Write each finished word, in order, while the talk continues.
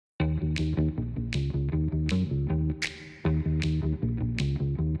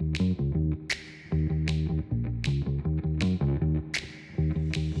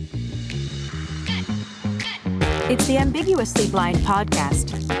It's the Ambiguously Blind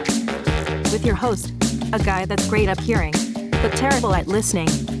podcast with your host, a guy that's great at hearing, but terrible at listening,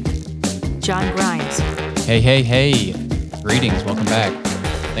 John Grimes. Hey. Greetings. Welcome back.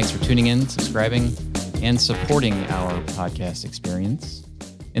 Thanks for tuning in, subscribing, and supporting our podcast experience.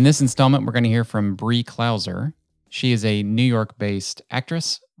 In this installment, we're going to hear from Brie Klauser. She is a New York-based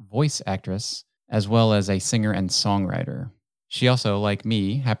actress, voice actress, as well as a singer and songwriter. She also, like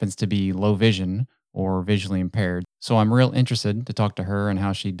me, happens to be low vision or visually impaired. So I'm real interested to talk to her and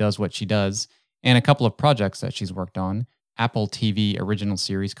how she does what she does, and a couple of projects that she's worked on, Apple TV original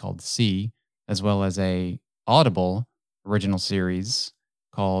series called See, as well as a Audible original series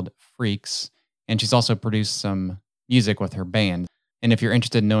called Freaks. And she's also produced some music with her band. And if you're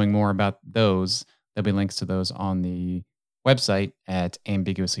interested in knowing more about those, there'll be links to those on the website at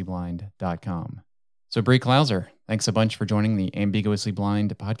ambiguouslyblind.com. So Brie Klauser, thanks a bunch for joining the Ambiguously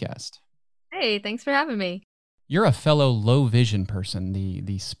Blind podcast. Hey, thanks for having me. You're a fellow low vision person,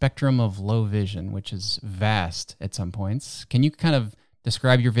 the spectrum of low vision, which is vast at some points. Can you kind of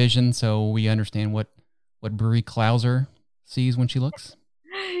describe your vision so we understand what Brie Klauser sees when she looks?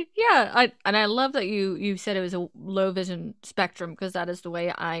 Yeah, I love that you said it was a low vision spectrum, because that is the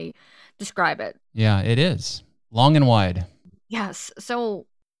way I describe it. Yeah, it is. Long and wide. Yes. So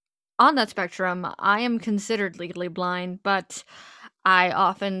on that spectrum, I am considered legally blind, but I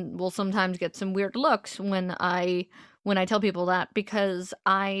often will sometimes get some weird looks when I tell people that, because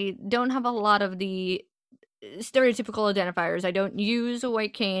I don't have a lot of the stereotypical identifiers. I don't use a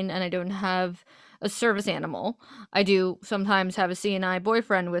white cane, and I don't have a service animal. I do sometimes have a CNI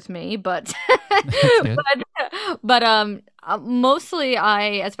boyfriend with me, but mostly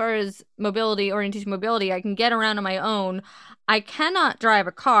as far as orientation mobility, I can get around on my own. I cannot drive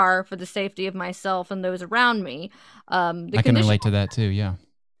a car for the safety of myself and those around me. I can relate to that too, yeah.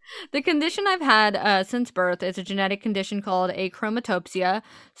 The condition I've had since birth is a genetic condition called achromatopsia.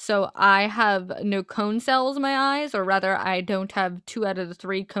 So I have no cone cells in my eyes, or rather, I don't have 2 out of the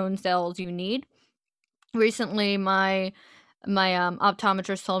 3 cone cells you need. Recently, my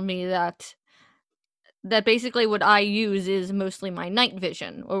optometrist told me that basically what I use is mostly my night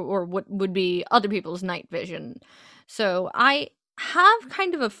vision, or what would be other people's night vision. So I have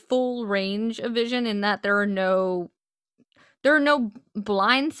kind of a full range of vision in that there are no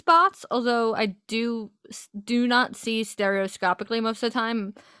blind spots, although I do not see stereoscopically most of the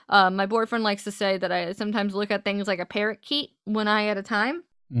time. My boyfriend likes to say that I sometimes look at things like a parakeet one eye at a time.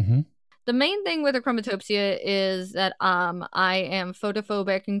 Mm-hmm. The main thing with achromatopsia is that I am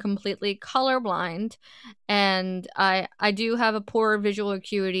photophobic and completely colorblind, and I do have a poor visual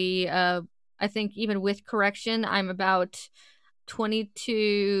acuity. I think even with correction, I'm about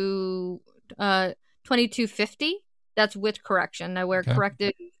 2250. That's with correction. I wear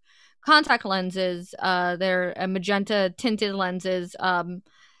corrective contact lenses. They're magenta tinted lenses,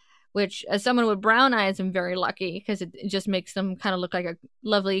 which, as someone with brown eyes, I'm very lucky, because it just makes them kind of look like a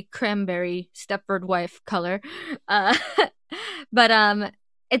lovely cranberry Stepford wife color. But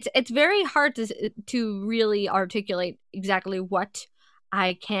it's very hard to really articulate exactly what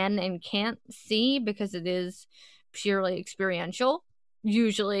I can and can't see, because it is purely experiential.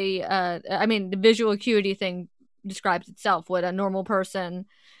 Usually, the visual acuity thing describes itself. What a normal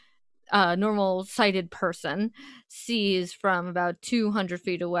sighted person sees from about 200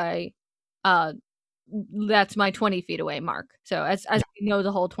 feet away, that's my 20 feet away mark. So as we know,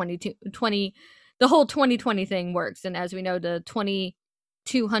 the whole 2020 thing works, and as we know, the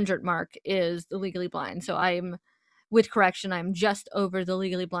 2200 mark is the legally blind. So I'm, with correction, I'm just over the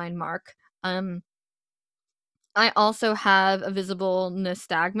legally blind mark. I also have a visible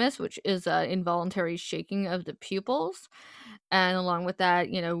nystagmus, which is an involuntary shaking of the pupils, and along with that,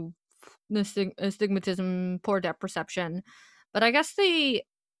 astigmatism, poor depth perception. But I guess the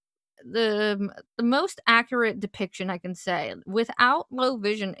most accurate depiction I can say, without low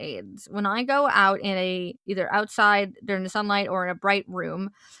vision aids, when I go out in either outside during the sunlight or in a bright room,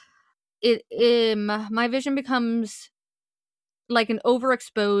 my vision becomes like an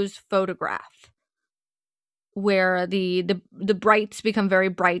overexposed photograph, where the brights become very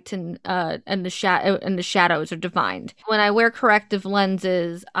bright, and the shadows are defined. When I wear corrective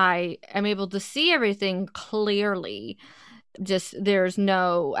lenses, I am able to see everything clearly. Just there's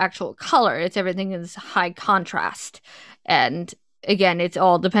no actual color. Everything is high contrast, and again, it's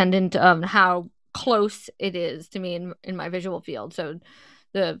all dependent on how close it is to me in my visual field. So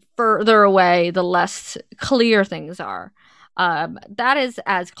the further away, the less clear things are. That is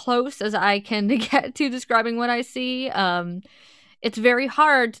as close as I can get to describing what I see. It's very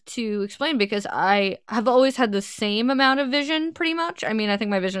hard to explain, because I have always had the same amount of vision, pretty much. I mean, I think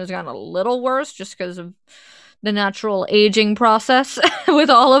my vision has gotten a little worse just because of the natural aging process with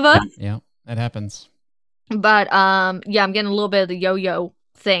all of us. Yeah, that happens. But yeah, I'm getting a little bit of the yo-yo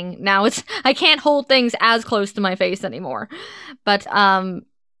thing now. I can't hold things as close to my face anymore. But so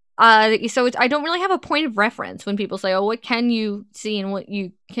I don't really have a point of reference when people say, "Oh, what can you see and what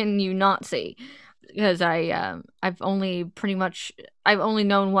can you not see?" Because I've only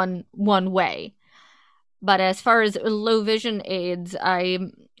known one way. But as far as low vision aids,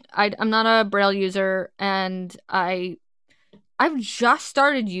 I'm not a Braille user, and I've just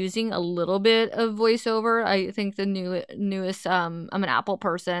started using a little bit of VoiceOver. I think the newest I'm an Apple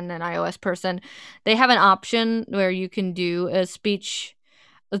person, an iOS person. They have an option where you can do a speech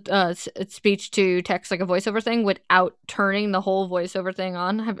to text, like a VoiceOver thing, without turning the whole VoiceOver thing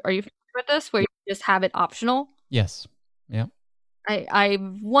on. Are you familiar with this, where you just have it optional? Yes. Yeah. I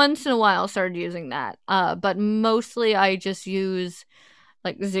once in a while started using that, but mostly I just use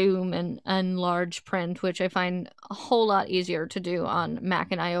like Zoom and large print, which I find a whole lot easier to do on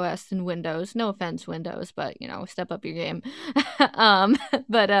Mac and iOS than Windows. No offense, Windows, but step up your game.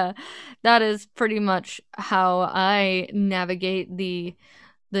 But that is pretty much how I navigate the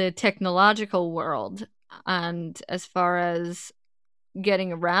technological world. And as far as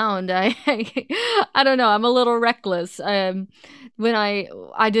getting around, I don't know, I'm a little reckless. When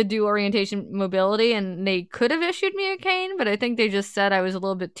I did do orientation mobility, and they could have issued me a cane, but I think they just said I was a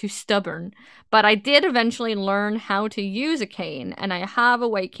little bit too stubborn. But I did eventually learn how to use a cane, and I have a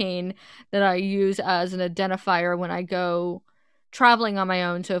white cane that I use as an identifier when I go traveling on my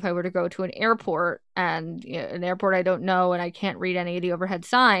own. So if I were to go to an airport, and an airport I don't know, and I can't read any of the overhead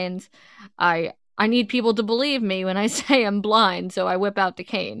signs, I need people to believe me when I say I'm blind, so I whip out the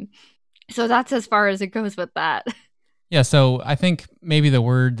cane. So that's as far as it goes with that. Yeah, so I think maybe the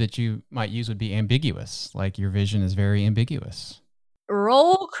word that you might use would be ambiguous. Like, your vision is very ambiguous.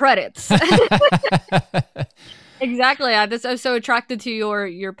 Roll credits. Exactly. I'm so attracted to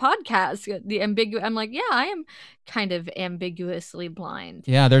your podcast. The ambiguous. I'm like, yeah, I am kind of ambiguously blind.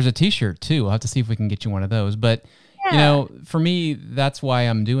 Yeah, there's a T-shirt too. I'll have to see if we can get you one of those. But for me, that's why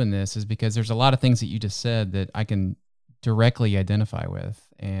I'm doing this, is because there's a lot of things that you just said that I can directly identify with,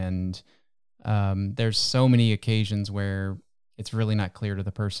 and there's so many occasions where it's really not clear to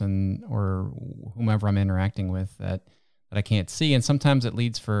the person or whomever I'm interacting with that I can't see, and sometimes it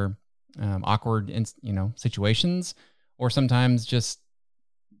leads for awkward, situations, or sometimes just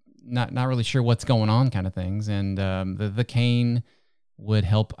not really sure what's going on kind of things. And the cane would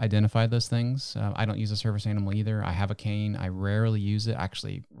help identify those things. I don't use a service animal either. I have a cane. I rarely use it.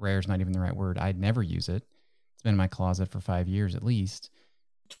 Actually, rare is not even the right word. I'd never use it. It's been in my closet for 5 years at least.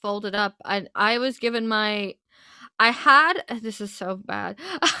 Folded up. I was given this is so bad.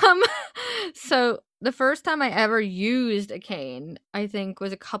 So the first time I ever used a cane, I think,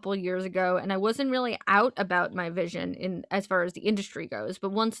 was a couple years ago, and I wasn't really out about my vision in as far as the industry goes, but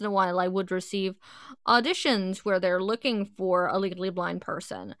once in a while I would receive auditions where they're looking for a legally blind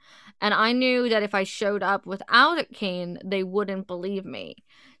person, and I knew that if I showed up without a cane, they wouldn't believe me.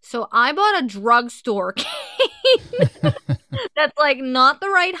 So I bought a drugstore cane that's like not the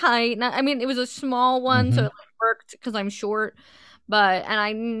right height. I mean, it was a small one, so it worked because I'm short. And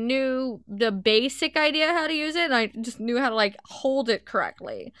I knew the basic idea how to use it, and I just knew how to like hold it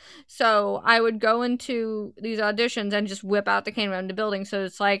correctly. So I would go into these auditions and just whip out the cane around the building. So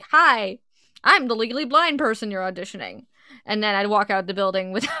it's like, "Hi, I'm the legally blind person you're auditioning," and then I'd walk out the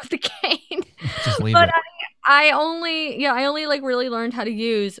building without the cane. Just leave But it. I only like really learned how to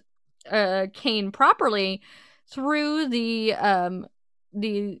use a cane properly through the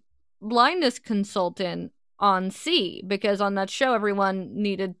blindness consultant on C, because on that show everyone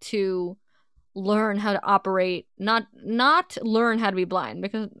needed to learn how to operate, not learn how to be blind,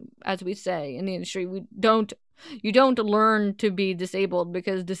 because as we say in the industry, you don't learn to be disabled,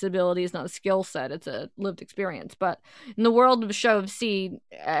 because disability is not a skill set, it's a lived experience. But in the world of a show of C,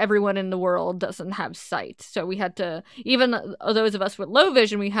 everyone in the world doesn't have sight, so we had to, even those of us with low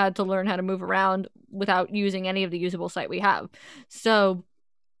vision, we had to learn how to move around without using any of the usable sight we have. So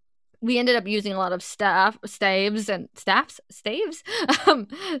we ended up using a lot of sticks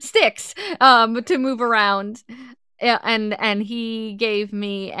to move around. And he gave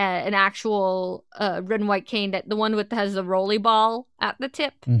me an actual red and white cane, that the one that has the rolly ball at the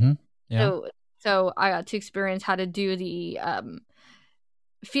tip. Mm-hmm. Yeah. So I got to experience how to do the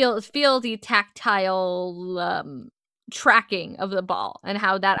feel the tactile tracking of the ball, and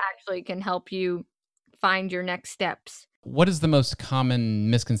how that actually can help you find your next steps. What is the most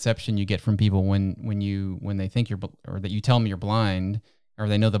common misconception you get from people when they think or that you tell them you're blind, or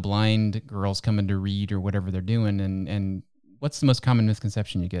they know the blind girls coming to read or whatever they're doing, and what's the most common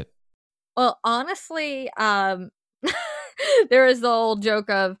misconception you get? Well, honestly, there is the old joke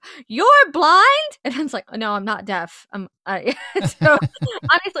of "You're blind," and I was like, "No, I'm not deaf." So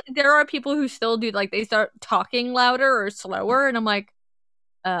honestly, there are people who still do like they start talking louder or slower, and I'm like,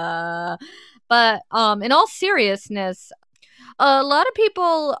 But in all seriousness, a lot of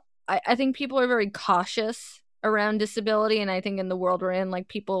people, I think people are very cautious around disability, and I think in the world we're in, like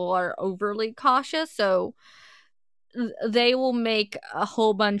people are overly cautious, so they will make a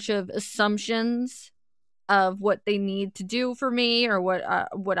whole bunch of assumptions of what they need to do for me or what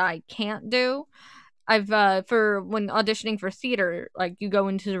I can't do. I've for when auditioning for theater, like you go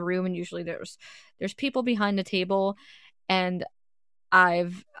into the room and usually there's people behind the table, and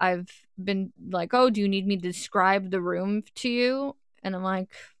I've been like, "Oh, do you need me to describe the room to you?" And I'm like,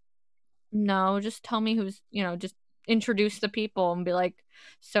 "No, just tell me who's, just introduce the people and be like,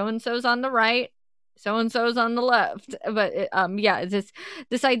 so and so's on the right, so and so's on the left." But yeah, it's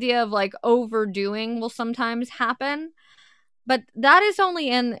this idea of like overdoing will sometimes happen, but that is only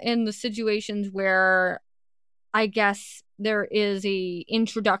in the situations where I guess there is a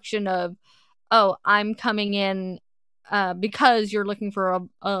introduction of, oh, I'm coming in because you're looking for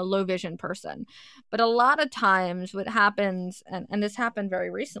a low vision person. But a lot of times what happens, and this happened very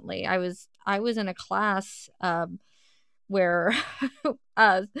recently, I was in a class where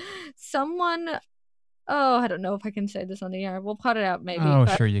someone, oh, I don't know if I can say this on the air. We'll cut it out maybe. Oh,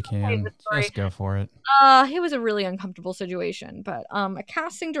 but sure you I'll tell you can. the story. Just go for it. It was a really uncomfortable situation, but a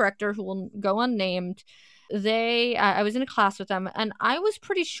casting director who will go unnamed, I was in a class with them, and I was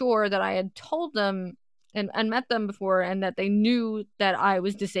pretty sure that I had told them and met them before, and that they knew that I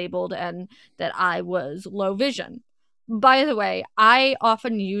was disabled and that I was low vision. By the way, I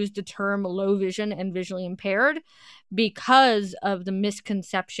often use the term low vision and visually impaired because of the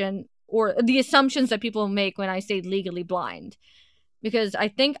misconception or the assumptions that people make when I say legally blind, because I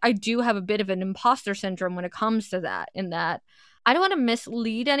think I do have a bit of an imposter syndrome when it comes to that, in that I don't want to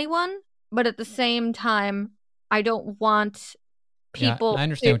mislead anyone, but at the same time, I don't want people. Yeah, I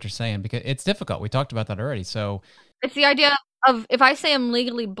understand what you're saying because it's difficult. We talked about that already. So It's the idea of, if I say I'm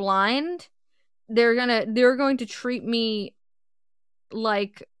legally blind, they're going to treat me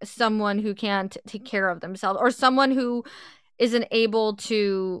like someone who can't take care of themselves, or someone who isn't able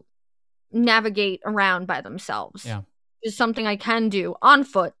to navigate around by themselves. yeah, Is something I can do on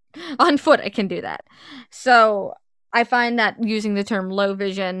foot. On foot, I can do that. So I find that using the term low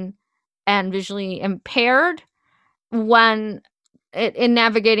vision and visually impaired when in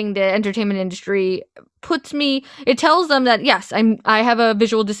navigating the entertainment industry it tells them that yes, I have a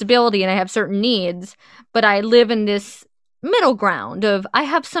visual disability and I have certain needs, but I live in this middle ground of I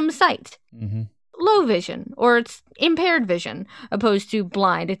have some sight. mm-hmm. Low vision, or it's impaired vision, opposed to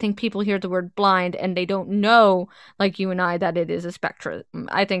blind. I think people hear the word blind and they don't know, like you and I, that it is a spectrum.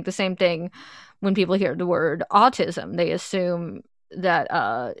 I think the same thing when people hear the word autism. They assume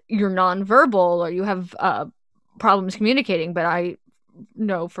that you're nonverbal or you have problems communicating, but I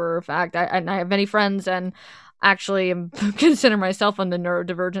know for a fact, I have many friends, and actually consider myself on the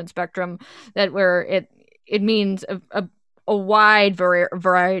neurodivergent spectrum, that where it means a wide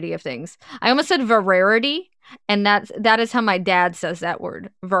variety of things. I almost said variety, and that is how my dad says that word,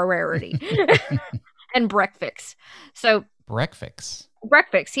 variety. And breakfast. So breakfast.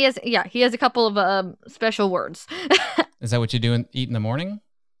 He has a couple of special words. Is that what you eat in the morning?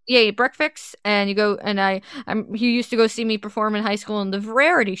 Yeah, breakfast, and you go, and he used to go see me perform in high school in the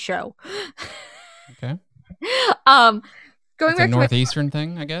variety show. Okay. Going that's back a Northeastern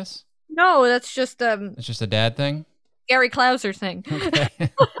thing, I guess. No, that's just it's just a dad thing. Gary Clouser thing.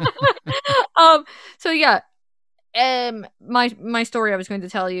 Okay. So yeah, my story I was going to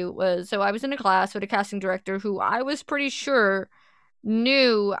tell you was, so I was in a class with a casting director who I was pretty sure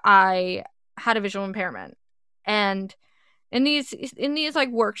knew I had a visual impairment, and in these like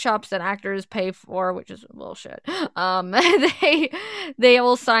workshops that actors pay for, which is bullshit, they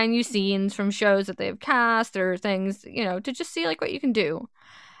will assign you scenes from shows that they've cast or things, to just see like what you can do.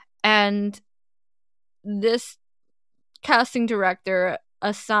 And this casting director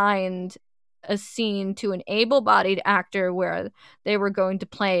assigned a scene to an able-bodied actor where they were going to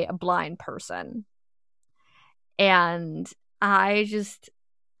play a blind person. And I just,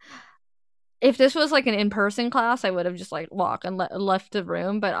 if this was like an in-person class, I would have just like walked and left the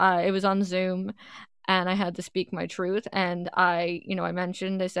room, but it was on Zoom and I had to speak my truth. And I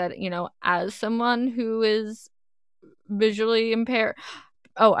said, as someone who is visually impaired.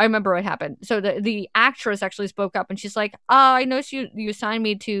 Oh, I remember what happened. So the actress actually spoke up and she's like, I noticed you assigned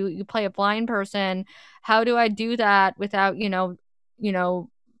me to play a blind person. How do I do that without,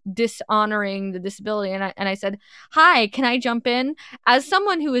 dishonoring the disability. And I said, "Hi, can I jump in? As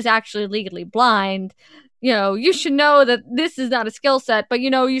someone who is actually legally blind, you should know that this is not a skill set, but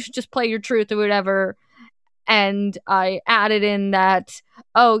you should just play your truth or whatever." And I added in that,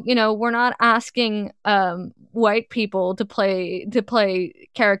 we're not asking white people to play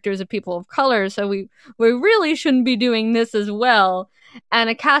characters of people of color, so we really shouldn't be doing this as well. And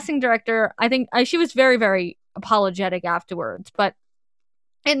a casting director, I think she was very, very apologetic afterwards, but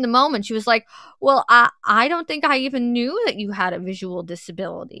in the moment she was like, "Well, I don't think I even knew that you had a visual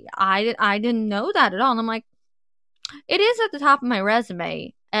disability. I didn't know that at all." And I'm like, it is at the top of my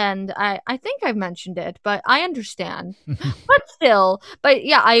resume, and I think I've mentioned it, but I understand. But still,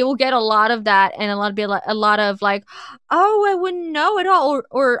 yeah, I will get a lot of that, and a lot of like, "Oh, I wouldn't know at all,"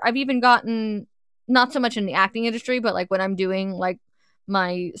 or I've even gotten, not so much in the acting industry, but like when I'm doing like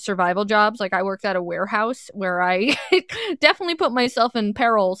my survival jobs, like I worked at a warehouse where I definitely put myself in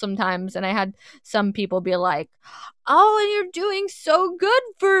peril sometimes, and I had some people be like, "Oh, and you're doing so good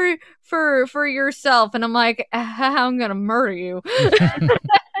for yourself," and I'm like, "I'm gonna murder you."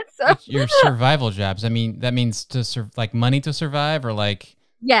 So, your survival jobs. I mean, that means like money to survive, or like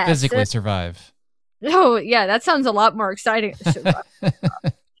yes, physically survive. Oh yeah, that sounds a lot more exciting.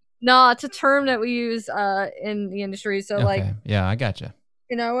 No, it's a term that we use in the industry. So like, yeah, I gotcha.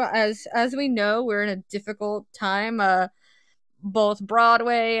 As we know, we're in a difficult time. Both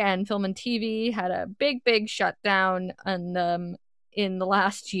Broadway and film and TV had a big shutdown in the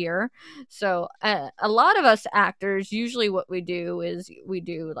last year. So a lot of us actors, usually what we do is we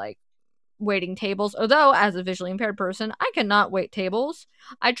do like waiting tables. Although as a visually impaired person, I cannot wait tables.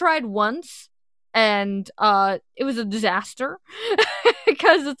 I tried once, and it was a disaster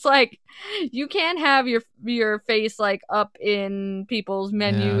because it's like you can't have your face like up in people's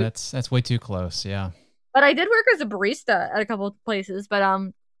menu. Yeah, that's way too close. Yeah. But I did work as a barista at a couple of places. But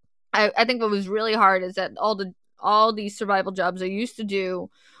I think what was really hard is that all these survival jobs I used to do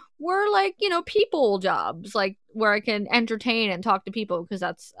were like, people jobs, like where I can entertain and talk to people, because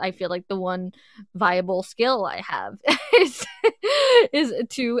that's, I feel like, the one viable skill I have is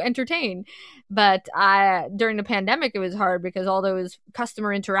to entertain. But during the pandemic, it was hard because all those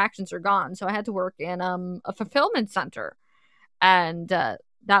customer interactions are gone. So I had to work in a fulfillment center, and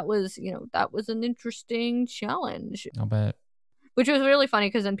that was an interesting challenge. I'll bet. Which was really funny,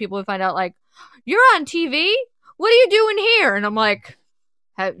 because then people would find out like, "You're on TV? What are you doing here?" And I'm like,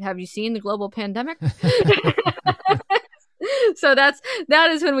 have you seen the global pandemic? So that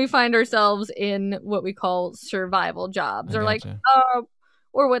is when we find ourselves in what we call survival jobs, or like,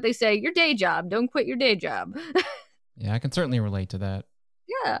 or what they say, your day job. Don't quit your day job. Yeah, I can certainly relate to that.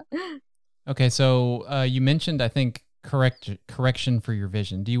 Yeah. Okay, so you mentioned, I think, correction for your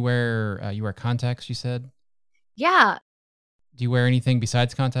vision. Do you wear contacts? You said. Yeah. Do you wear anything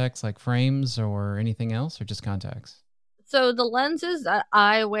besides contacts, like frames or anything else, or just contacts? So the lenses that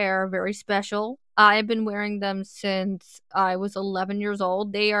I wear are very special. I've been wearing them since I was 11 years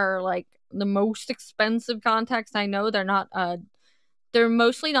old. They are like the most expensive contacts I know. They're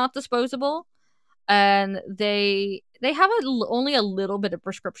mostly not disposable, and they have only a little bit of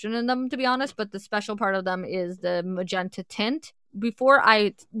prescription in them, to be honest. But the special part of them is the magenta tint. Before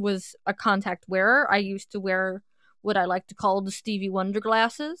I was a contact wearer, I used to wear what I like to call the Stevie Wonder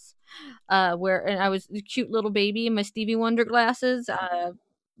glasses, and I was a cute little baby in my Stevie Wonder glasses,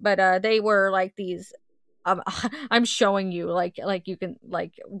 but they were like these. I'm showing you like you can,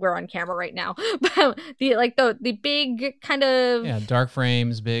 like, we're on camera right now. the big kind of dark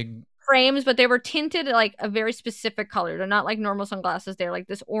frames, big frames, but they were tinted like a very specific color. They're not like normal sunglasses. They're like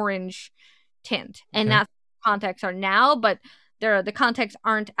this orange tint, and that's what contacts are now. But the contacts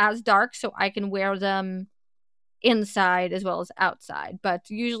aren't as dark, so I can wear them inside as well as outside. But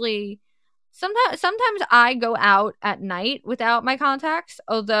usually sometimes I go out at night without my contacts,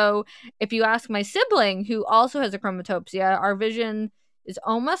 although if you ask my sibling, who also has a chromatopsia, our vision is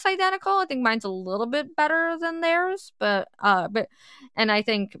almost identical. I think mine's a little bit better than theirs, but and I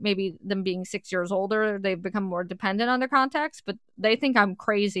think maybe them being 6 years older, they've become more dependent on their contacts, but they think I'm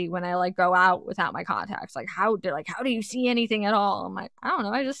crazy when I like go out without my contacts. Like, how do you see anything at all? I'm like, I don't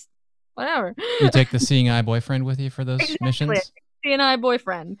know, I just whatever. You take the seeing eye boyfriend with you for those missions? Seeing eye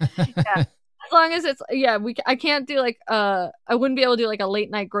boyfriend. Yeah. As long as it's, I can't do like I wouldn't be able to do like a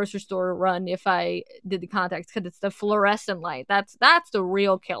late night grocery store run if I did the contacts, because it's the fluorescent light. That's the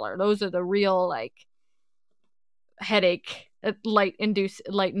real killer. Those are the real like headache light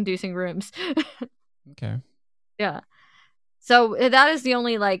inducing rooms. Okay. Yeah. So that is the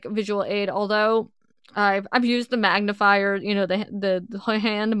only like visual aid. Although I've used the magnifier, the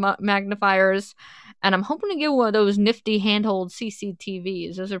hand magnifiers, And I'm hoping to get one of those nifty handheld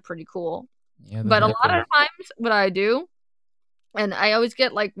CCTVs. Those are pretty cool. Yeah, But a those are lot cool. of times what I do, and I always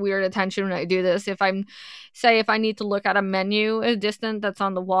get like weird attention when I do this, if I need to look at a menu at a distance that's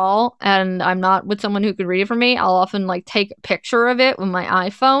on the wall and I'm not with someone who could read it for me, I'll often like take a picture of it with my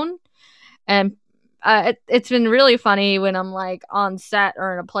iPhone. And it's been really funny when I'm like on set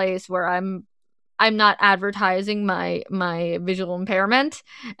or in a place where I'm not advertising my visual impairment,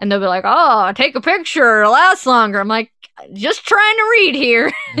 and they'll be like, "Oh, take a picture, it'll last longer." I'm like, just trying to read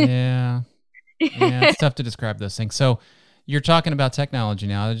here. Yeah. Yeah, it's tough to describe those things. So you're talking about technology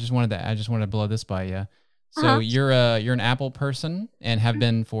now. I just wanted to blow this by you. So Uh-huh. you're an Apple person and have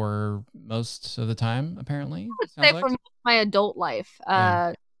been for most of the time, apparently. I would Sounds say like. for my adult life,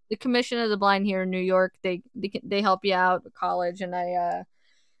 Yeah. the Commission of the Blind here in New York, they help you out at college, and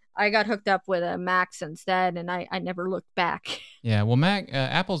I got hooked up with a Mac since then, and I never looked back. Yeah, well,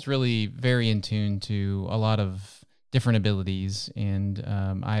 Apple's really very in tune to a lot of different abilities, and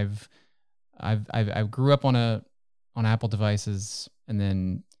I grew up on Apple devices, and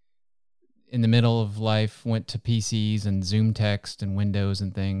then in the middle of life went to PCs and Zoom Text and Windows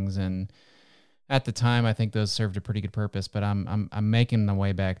and things, and at the time I think those served a pretty good purpose. But I'm making my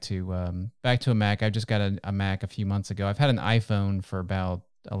way back to a Mac. I just got a Mac a few months ago. I've had an iPhone for about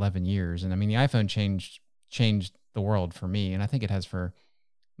 11 years, and I mean the iPhone changed the world for me, and I think it has for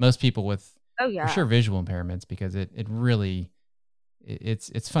most people with Oh for yeah. sure visual impairments, because it really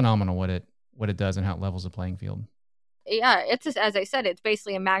it's phenomenal what it does and how it levels the playing field. Yeah, it's just, as I said, it's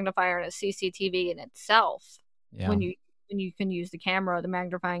basically a magnifier and a CCTV in itself. Yeah. When you can use the camera, the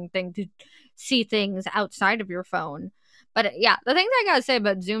magnifying thing, to see things outside of your phone. But yeah, the thing that I gotta say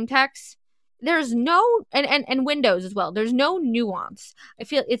about Zoom Text, there's no and Windows as well. There's no nuance. I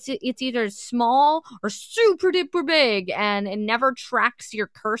feel it's either small or super duper big, and it never tracks your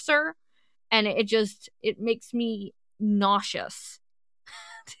cursor, and it makes me nauseous.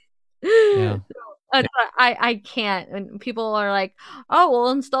 Yeah. I can't. And people are like, "Oh, well,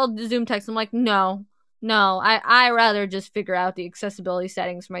 install Zoom Text." I'm like, no. I rather just figure out the accessibility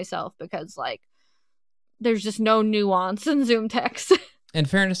settings myself, because like there's just no nuance in Zoom Text. In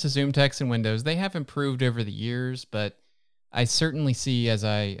fairness to Zoom Text and Windows, they have improved over the years, but I certainly see as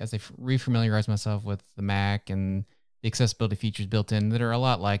I refamiliarize myself with the Mac and the accessibility features built in that are a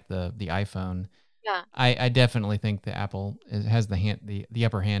lot like the iPhone. Yeah. I definitely think the Apple has the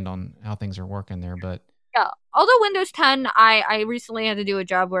upper hand on how things are working there. But Yeah. Although Windows 10, I recently had to do a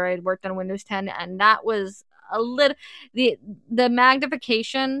job where I had worked on Windows 10, and that was a little the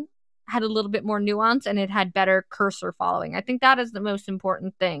magnification had a little bit more nuance, and it had better cursor following. I think that is the most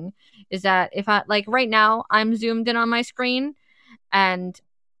important thing, is that if I like right now I'm zoomed in on my screen and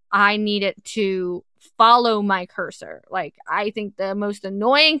I need it to follow my cursor. Like, I think the most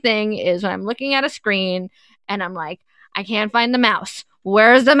annoying thing is when I'm looking at a screen and I'm like, I can't find the mouse.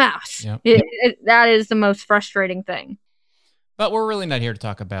 Where's the mouse? Yep. That is the most frustrating thing. But we're really not here to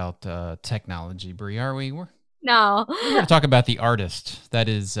talk about technology, Bree, are we? We're No. here to talk about the artist that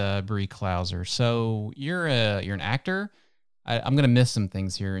is Bree Klauser. So you're an actor. I'm going to miss some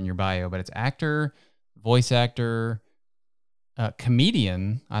things here in your bio, but it's actor, voice actor,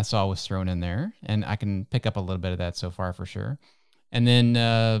 comedian. I saw was thrown in there, and I can pick up a little bit of that so far for sure. And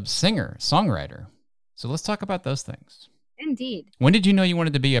then singer, songwriter. So let's talk about those things. Indeed. When did you know you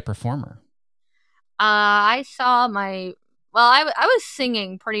wanted to be a performer? I saw I was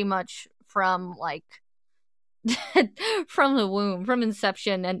singing pretty much from like from the womb, from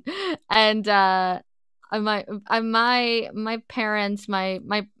inception, and my parents, my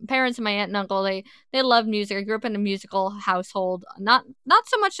parents and my aunt and uncle, they love music. I grew up in a musical household. Not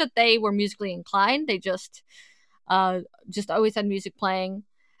so much that they were musically inclined. They just always had music playing,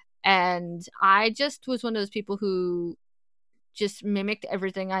 and I just was one of those people who just mimicked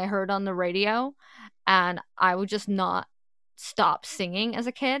everything I heard on the radio, and I would just not stop singing as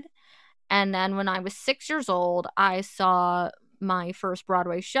a kid. And then when I was 6 years old, I saw my first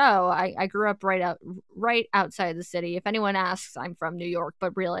Broadway show. I grew up right outside the city. If anyone asks, I'm from New York,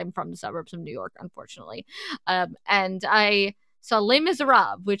 but really I'm from the suburbs of New York, unfortunately. And I saw Les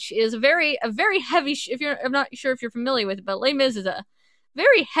Miserables, which is a very heavy. I'm not sure if you're familiar with it, but Les Mis is a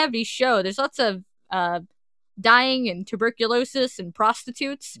very heavy show. There's lots of dying and tuberculosis and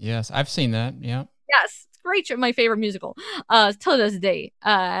prostitutes. Yes, I've seen that. Yeah. Yes, it's great show. My favorite musical, till this day.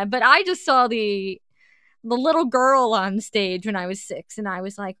 But I just saw the little girl on stage when I was 6, and I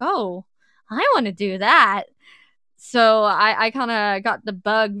was like, oh, I want to do that. So I kind of got the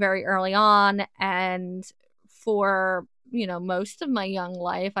bug very early on, and for most of my young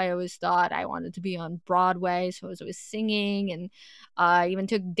life, I always thought I wanted to be on Broadway. So I was always singing, and I even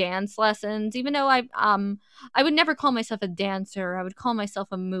took dance lessons, even though I would never call myself a dancer. I would call myself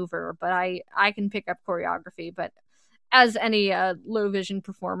a mover, but I can pick up choreography. But as any low vision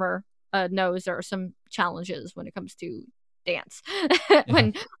performer knows, there are some challenges when it comes to dance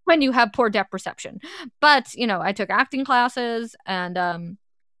when you have poor depth perception. But I took acting classes, and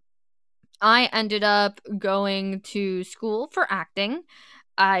I ended up going to school for acting.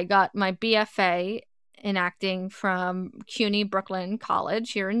 I got my BFA in acting from CUNY Brooklyn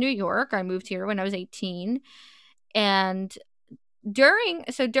College here in New York. I moved here when I was 18. And during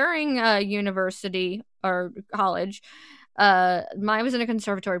university or college, I was in a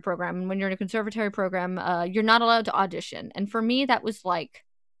conservatory program. And when you're in a conservatory program, you're not allowed to audition. And for me, that was like,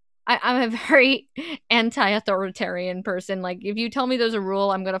 I'm a very anti-authoritarian person. Like, if you tell me there's a rule,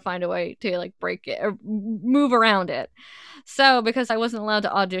 I'm going to find a way to like break it or move around it. So because I wasn't allowed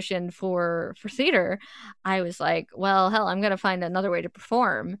to audition for theater, I was like, well, hell, I'm going to find another way to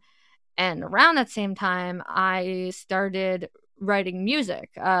perform. And around that same time, I started writing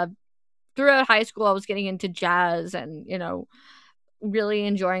music. Throughout high school, I was getting into jazz and, really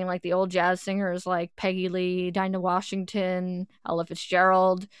enjoying like the old jazz singers like Peggy Lee, Dinah Washington, Ella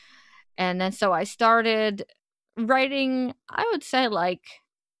Fitzgerald. And then so I started writing, I would say, like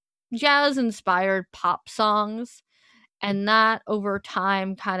jazz-inspired pop songs. And that over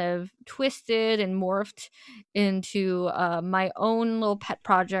time kind of twisted and morphed into my own little pet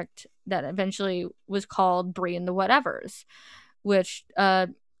project that eventually was called Brie and the Whatevers, which,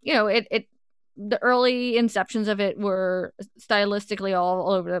 the early inceptions of it were stylistically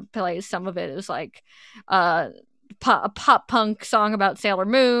all over the place. Some of it is like a pop punk song about Sailor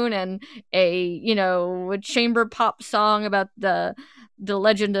Moon, and a chamber pop song about the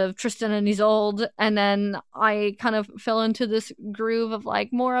legend of Tristan and Isolde. And then I kind of fell into this groove of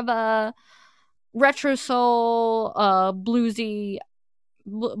like more of a retro soul, bluesy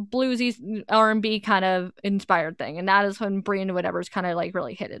R&B kind of inspired thing. And that is when Brie and the Whatevers kind of like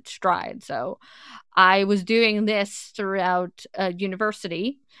really hit its stride. So I was doing this throughout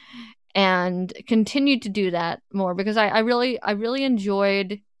university and continued to do that more because I really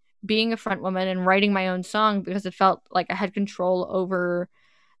enjoyed being a front woman and writing my own song, because it felt like I had control over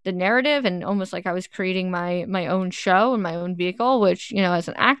the narrative and almost like I was creating my own show and my own vehicle, which, as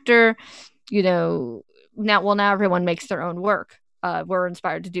an actor, now everyone makes their own work. We're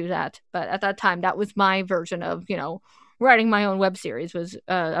inspired to do that. But at that time, that was my version of, writing my own web series.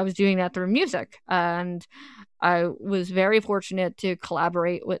 I was doing that through music. And I was very fortunate to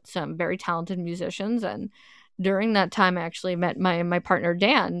collaborate with some very talented musicians. And during that time, I actually met my partner,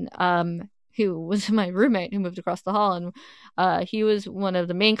 Dan, who was my roommate who moved across the hall. And he was one of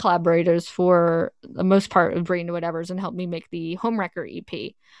the main collaborators for the most part of Brie and the Whatevers and helped me make the Homewrecker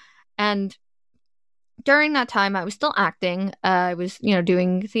EP. And during that time, I was still acting. I was,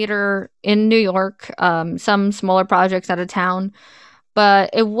 doing theater in New York, some smaller projects out of town.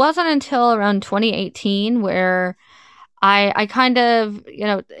 But it wasn't until around 2018 where I kind of,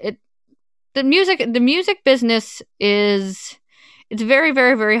 the music business it's very,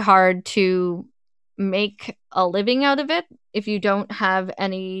 very, very hard to make a living out of it if you don't have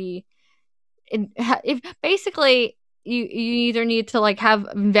any. If basically you either need to like have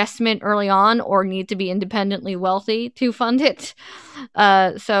investment early on or need to be independently wealthy to fund it.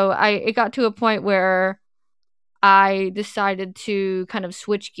 So it got to a point where I decided to kind of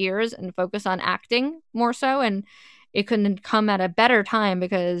switch gears and focus on acting more so. And it couldn't come at a better time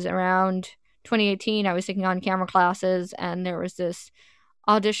because around 2018, I was taking on camera classes and there was this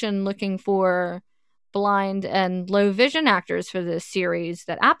audition looking for blind and low vision actors for this series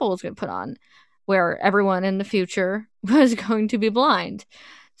that Apple was going to put on, where everyone in the future was going to be blind.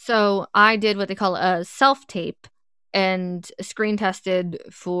 So I did what they call a self-tape and screen tested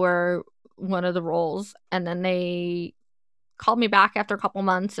for one of the roles. And then they called me back after a couple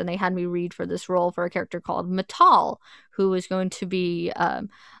months and they had me read for this role for a character called Matal, who was going to be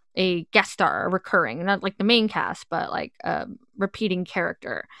a guest star, a recurring, not like the main cast, but like a repeating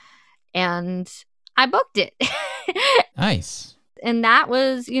character. And I booked it. Nice. And that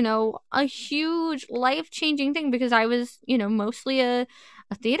was, a huge life-changing thing because I was, mostly a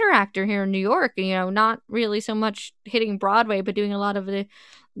theater actor here in New York, not really so much hitting Broadway, but doing a lot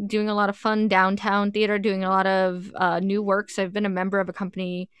of fun downtown theater, doing a lot of new works. I've been a member of a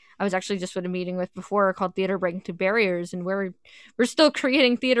company I was actually just at a meeting with before called Theater Breaking Through Barriers, and we're still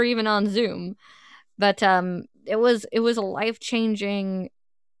creating theater even on Zoom. But it was a life-changing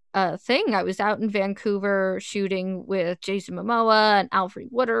thing. I was out in Vancouver shooting with Jason Momoa and Alfred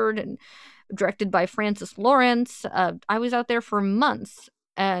Woodard, and directed by Francis Lawrence. I was out there for months,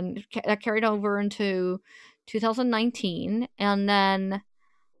 and that carried over into 2019. And then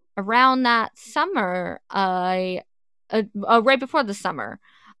around that summer, right before the summer,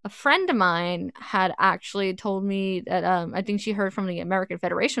 a friend of mine had actually told me that I think she heard from the American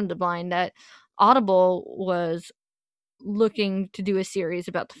Federation of the Blind that Audible was looking to do a series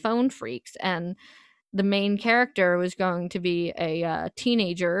about the phone phreaks, and the main character was going to be a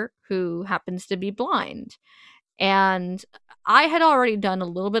teenager who happens to be blind. And I had already done a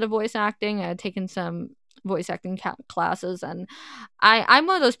little bit of voice acting. I had taken some voice acting classes, and I'm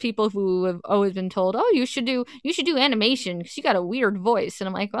one of those people who have always been told, "Oh, you should do animation because you got a weird voice." And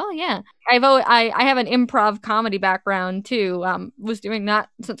I'm like, "Well, yeah, I have an improv comedy background too. Was doing that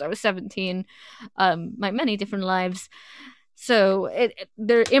since I was 17, my many different lives." So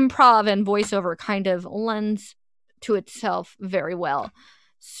the improv and voiceover kind of lends to itself very well.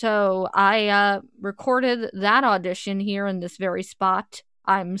 So I recorded that audition here in this very spot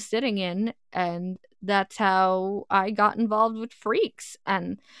I'm sitting in, and that's how I got involved with Phreaks.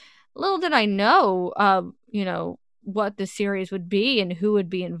 And little did I know, what the series would be and who would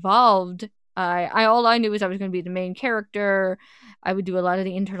be involved. All I knew was I was going to be the main character. I would do a lot of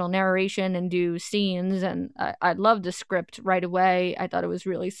the internal narration and do scenes, and I loved the script right away. I thought it was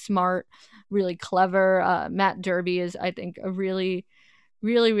really smart, really clever. Matt Derby is, I think, a really,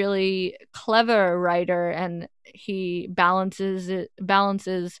 really, really clever writer, and he balances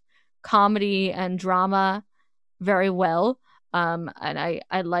comedy and drama very well. And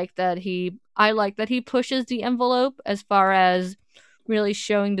I like that he pushes the envelope as far as really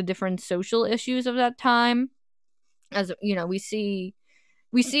showing the different social issues of that time. As you know, we see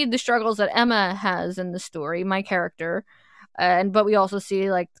the struggles that Emma has in the story, my character, but we also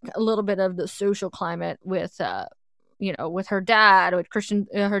see like a little bit of the social climate with with her dad,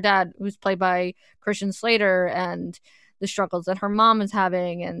 her dad who's played by Christian Slater, and the struggles that her mom is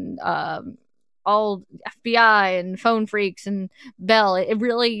having, and all FBI and phone phreaks and Belle. It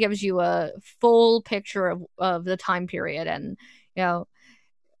really gives you a full picture of the time period. And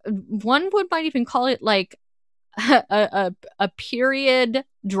one might even call it like a period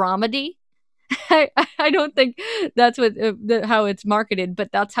dramedy. I don't think that's how it's marketed,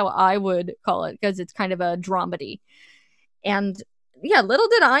 but that's how I would call it, because it's kind of a dramedy. And yeah, little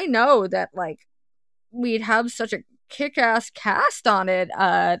did I know that like we'd have such a kick-ass cast on it.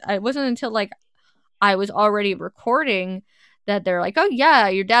 It wasn't until like I was already recording that they're like, "Oh yeah,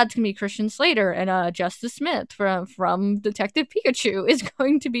 your dad's gonna be Christian Slater, and Justice Smith from Detective Pikachu is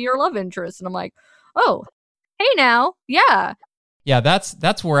going to be your love interest." And I'm like, "Oh, hey now, yeah." Yeah,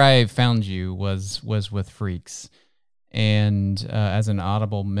 that's where I found you was with Phreaks, and as an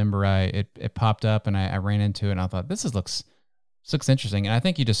Audible member, it popped up and I ran into it and I thought this looks interesting, and I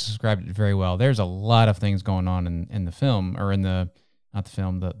think you just described it very well. There's a lot of things going on in the film, or in the not the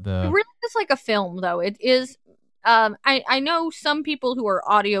film, the It really is like a film though. It is. I know some people who are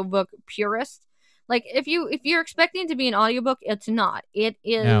audiobook purists. Like if you're expecting it to be an audiobook, it's not. It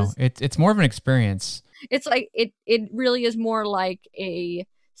is. No, it's more of an experience. It's like it really is more like a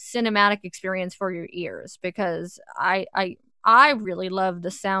cinematic experience for your ears, because I really love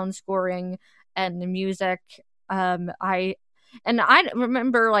the sound scoring and the music. I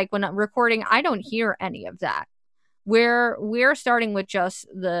remember like when I'm recording, I don't hear any of that. We're starting with just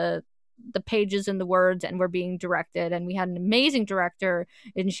the pages and the words, and we're being directed, and we had an amazing director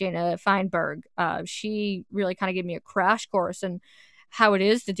in Shayna Feinberg. She really kind of gave me a crash course in how it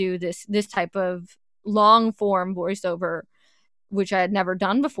is to do this type of long form voiceover, which I had never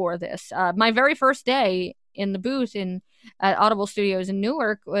done before this. My very first day in the booth at Audible Studios in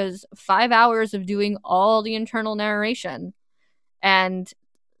Newark was 5 hours of doing all the internal narration, and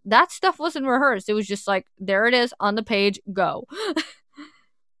that stuff wasn't rehearsed. It was just like, there it is on the page, go.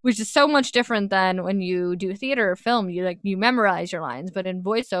 Which is so much different than when you do theater or film. You memorize your lines, but in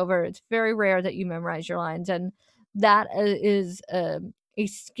voiceover, it's very rare that you memorize your lines, and that is a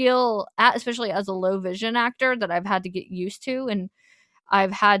skill, especially as a low vision actor, that I've had to get used to, and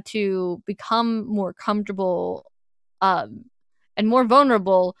I've had to become more comfortable and more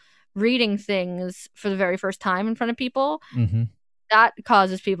vulnerable reading things for the very first time in front of people. Mm-hmm. That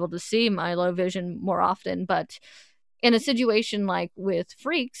causes people to see my low vision more often. But in a situation like with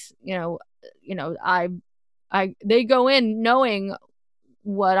Phreaks, they go in knowing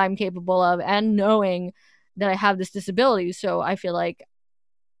what I'm capable of and knowing that I have this disability, so I feel like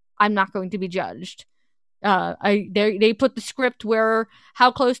I'm not going to be judged. They put the script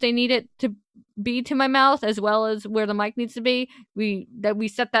how close they need it to be to my mouth, as well as where the mic needs to be. We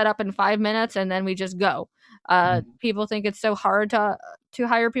set that up in 5 minutes, and then we just go. People think it's so hard to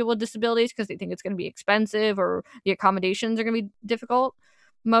hire people with disabilities because they think it's going to be expensive or the accommodations are going to be difficult.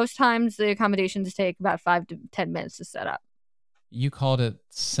 Most times the accommodations take about 5 to 10 minutes to set up. You called it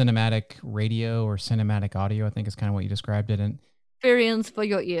cinematic radio or cinematic audio, I think is kind of what you described it. And experience for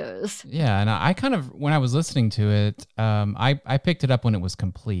your ears. Yeah, and I kind of, when I was listening to it, I picked it up when it was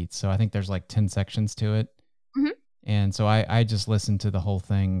complete. So I think there's like 10 sections to it. Mm-hmm. And so I just listened to the whole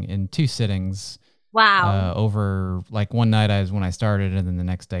thing in 2 sittings. Wow. Over like one night when I started, and then the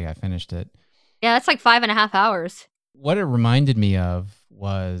next day I finished it. Yeah, that's like 5.5 hours. What it reminded me of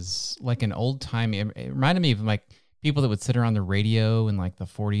was like an old time. It reminded me of like people that would sit around the radio in like the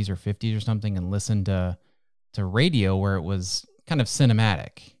 40s or 50s or something and listen to radio where it was kind of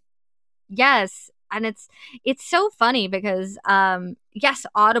cinematic. Yes, and it's so funny because yes,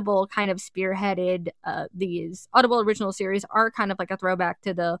 Audible kind of spearheaded these Audible original series are kind of like a throwback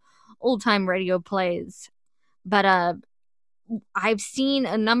to the old time radio plays, but I've seen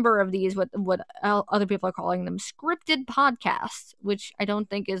a number of these what other people are calling them scripted podcasts, which I don't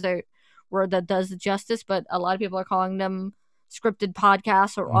think is a word that does justice, but a lot of people are calling them scripted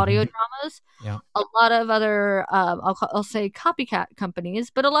podcasts or audio dramas. Yeah. A lot of other I'll say copycat companies,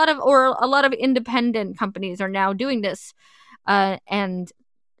 but a lot of independent companies are now doing this. And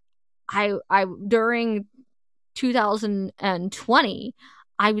I during 2020,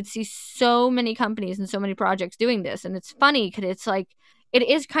 I would see so many companies and so many projects doing this, and it's funny because it's like it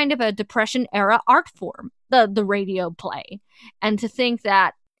is kind of a Depression era art form, the radio play, and to think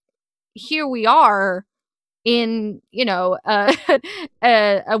that here we are in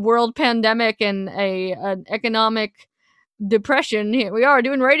a world pandemic and an economic depression, here we are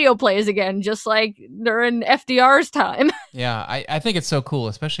doing radio plays again, just like during FDR's time. Yeah, I think it's so cool,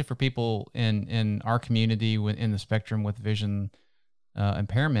 especially for people in our community in the spectrum with vision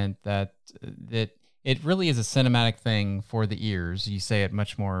impairment, that it really is a cinematic thing for the ears. You say it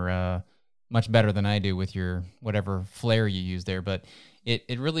much better than I do with your whatever flair you use there, but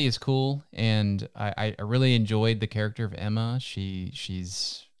it really is cool, and I really enjoyed the character of Emma.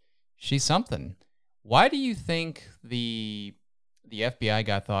 She's something. Why do you think the FBI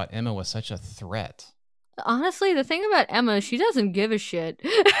guy thought Emma was such a threat? Honestly, the thing about Emma, she doesn't give a shit.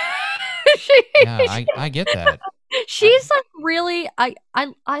 Yeah, I get that. She's like really, I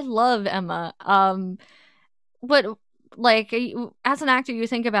love Emma. But like as an actor, you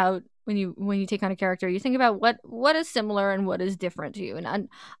think about when you take on a character, you think about what is similar and what is different to you, and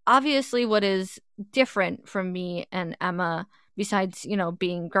obviously what is different from me and Emma, besides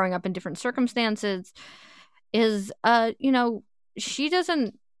growing up in different circumstances, is she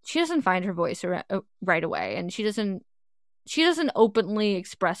doesn't find her voice right away, and she doesn't openly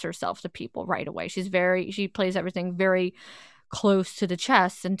express herself to people right away. She plays everything very close to the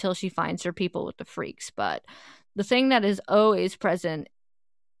chest until she finds her people with the freaks. But the thing that is always present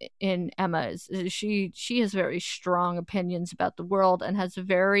in Emma is she has very strong opinions about the world and has a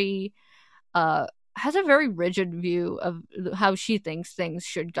very rigid view of how she thinks things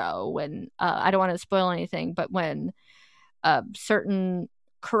should go. When I don't want to spoil anything, but when certain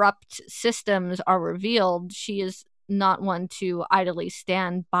corrupt systems are revealed, she is not one to idly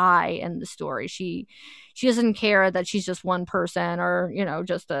stand by in the story. She doesn't care that she's just one person, or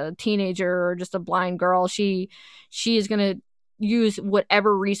just a teenager, or just a blind girl. She is going to use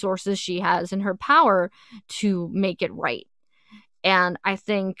whatever resources she has in her power to make it right. And I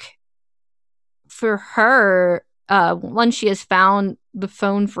think for her, once she has found the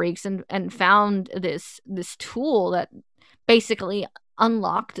phone freaks and found this tool that basically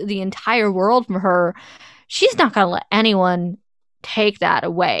unlocked the entire world from her, she's not going to let anyone take that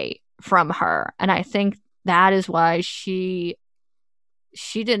away from her. And I think that is why she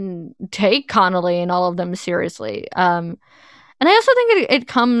didn't take Connolly and all of them seriously. And I also think it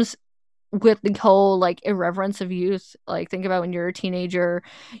comes with the whole like irreverence of youth. Like, think about when you're a teenager,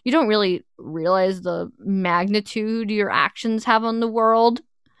 you don't really realize the magnitude your actions have on the world.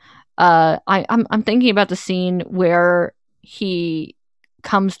 I'm thinking about the scene where he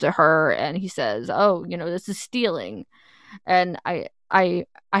comes to her and he says, "Oh, this is stealing," and I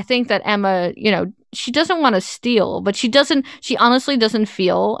think that Emma, she doesn't want to steal, but she honestly doesn't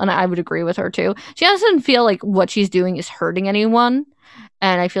feel, and I would agree with her too, she doesn't feel like what she's doing is hurting anyone.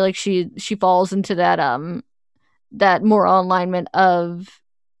 And I feel like she falls into that moral alignment of,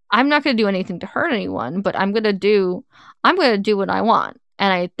 I'm not going to do anything to hurt anyone, but I'm going to do what I want.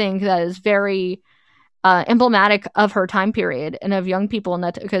 And I think that is very emblematic of her time period and of young people, and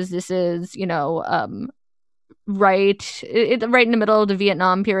that because this is right in the middle of the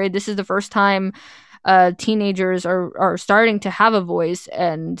Vietnam period. This is the first time teenagers are starting to have a voice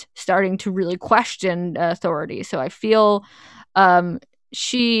and starting to really question authority. So I feel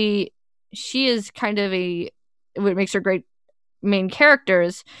she is kind of what makes her great main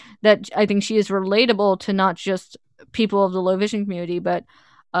characters, that I think she is relatable to not just people of the low vision community, but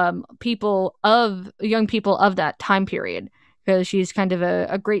young people of that time period, because she's kind of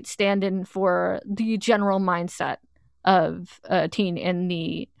a great stand-in for the general mindset of a teen in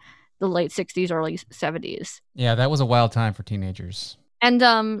the late 60s, early 70s. Yeah, that was a wild time for teenagers.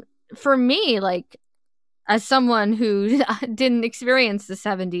 And for me, like, as someone who didn't experience the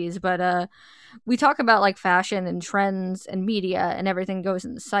 70s, but we talk about like fashion and trends and media and everything goes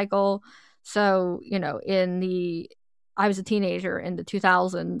in the cycle. So, you know, I was a teenager in the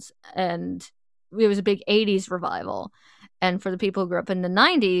 2000s, and it was a big 80s revival. And for the people who grew up in the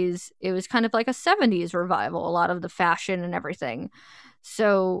 90s, it was kind of like a 70s revival, a lot of the fashion and everything.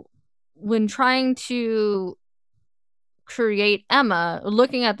 So when trying to create Emma,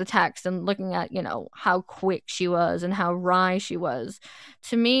 looking at the text and looking at, you know, how quick she was and how wry she was,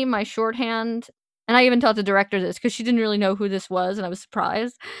 to me, my shorthand, and I even taught the director this because she didn't really know who this was, and I was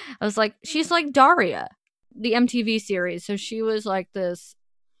surprised. I was like, she's like Daria, the MTV series. So she was like this,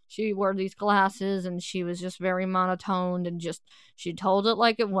 she wore these glasses and she was just very monotoned, and just, she told it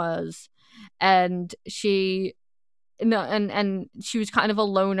like it was. And she was kind of a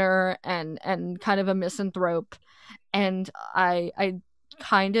loner and kind of a misanthrope. And I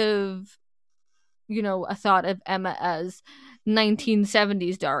kind of, you know, I thought of Emma as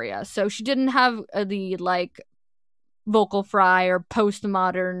 1970s Daria. So she didn't have the like vocal fry or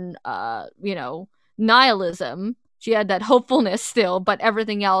postmodern, you know, nihilism. She had that hopefulness still, but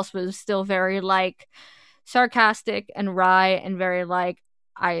everything else was still very like sarcastic and wry and very like,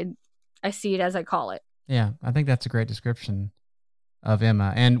 I see it as I call it. Yeah, I think that's a great description of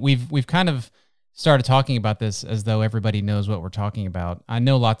Emma. And we've kind of started talking about this as though everybody knows what we're talking about. I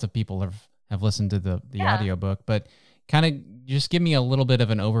know lots of people have listened to the audiobook, but kind of just give me a little bit of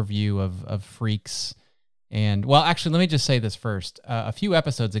an overview of Freaks. And, well, actually, let me just say this first. A few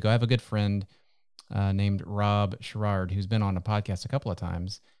episodes ago, I have a good friend named Rob Sherrard, who's been on a podcast a couple of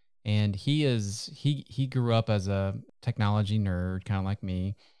times. And he grew up as a technology nerd, kind of like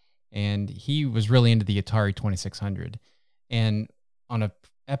me. And he was really into the Atari 2600. And on a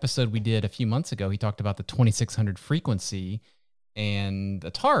episode we did a few months ago, he talked about the 2600 frequency and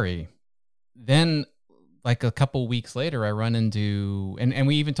Atari. Then, like a couple weeks later, I run into, and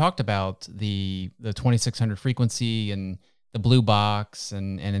we even talked about the 2600 frequency and the blue box,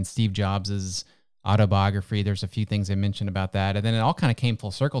 and in Steve Jobs's autobiography, there's a few things they mentioned about that. And then it all kind of came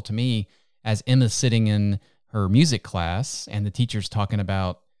full circle to me as Emma's sitting in her music class and the teacher's talking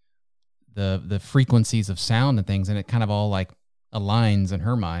about the frequencies of sound and things, and it kind of all like aligns in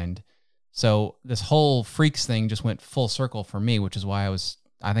her mind. So this whole Freaks thing just went full circle for me, which is why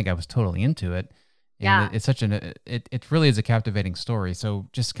I think I was totally into it. And yeah, it's such it really is a captivating story. So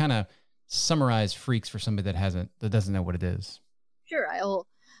just kind of summarize Freaks for somebody that doesn't know what it is. Sure,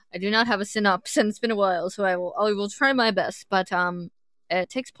 I do not have a synopsis, and it's been a while, so I will try my best. But it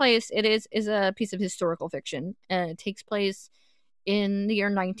takes place. It is a piece of historical fiction, and it takes place in the year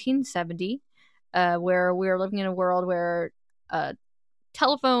 1970, where we're living in a world where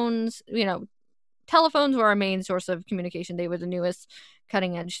telephones were our main source of communication. They were the newest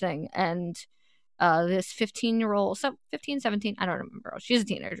cutting edge thing. And this 15-year-old, 15, 17, I don't remember. She's a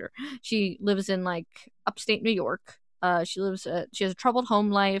teenager. She lives in like upstate New York. She has a troubled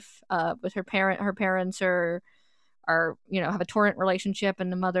home life with her parent. Her parents are have a torrent relationship,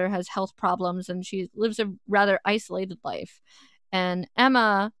 and the mother has health problems, and she lives a rather isolated life. And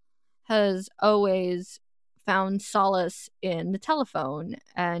Emma has always found solace in the telephone,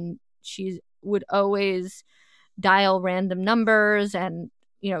 and she would always dial random numbers and,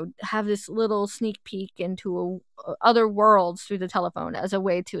 you know, have this little sneak peek into other worlds through the telephone as a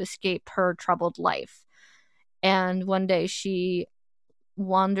way to escape her troubled life. And one day she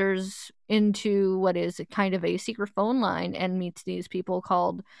wanders into what is kind of a secret phone line and meets these people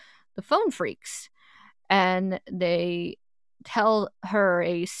called the Phone Freaks. And they tell her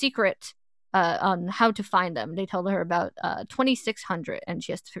a secret on how to find them. They tell her about 2600, and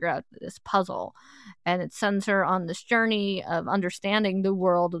she has to figure out this puzzle. And it sends her on this journey of understanding the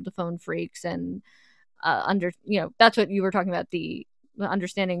world of the Phone Freaks, and that's what you were talking about, the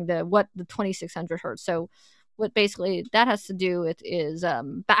understanding what the 2600 hertz. So what basically that has to do with is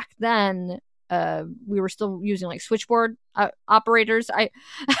back then we were still using like switchboard operators.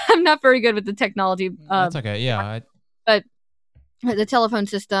 I'm not very good with the technology. That's okay. Yeah. But the telephone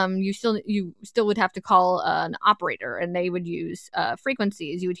system, you still would have to call an operator, and they would use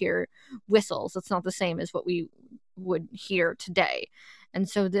frequencies. You would hear whistles. It's not the same as what we would hear today. And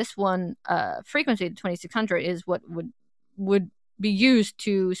so this one frequency, the 2600, is what would be used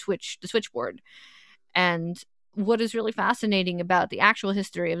to switch the switchboard. And what is really fascinating about the actual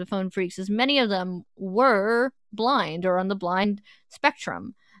history of the phone phreaks is many of them were blind or on the blind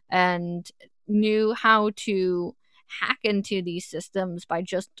spectrum and knew how to hack into these systems by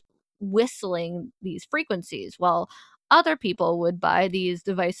just whistling these frequencies, while other people would buy these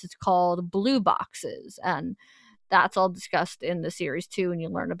devices called blue boxes. And that's all discussed in the series too, and you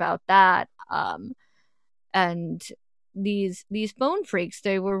learn about that. And these phone phreaks,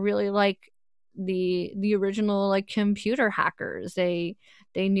 they were really like the original like computer hackers. They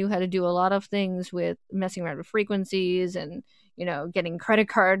knew how to do a lot of things with messing around with frequencies and getting credit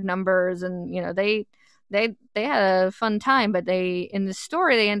card numbers, and they had a fun time. But in the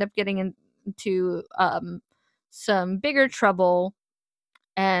story they end up getting into some bigger trouble,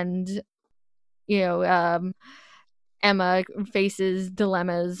 and Emma faces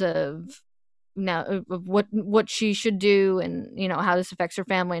dilemmas of what she should do, and how this affects her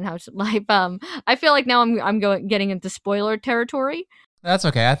family and how life. I feel like now I'm getting into spoiler territory. That's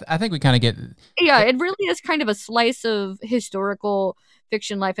okay. I think we kind of get. Yeah, it really is kind of a slice of historical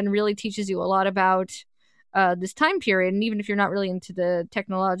fiction life, and really teaches you a lot about this time period. And even if you're not really into the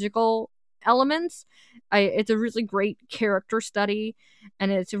technological elements, it's a really great character study,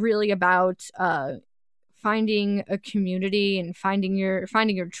 and it's really about finding a community and finding your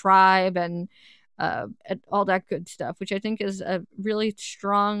tribe and all that good stuff, which I think is a really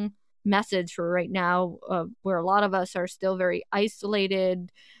strong message for right now, where a lot of us are still very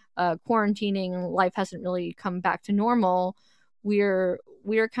isolated, quarantining. Life hasn't really come back to normal. We're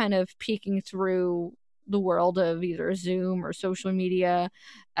kind of peeking through the world of either Zoom or social media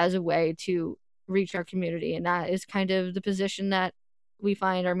as a way to reach our community, and that is kind of the position that we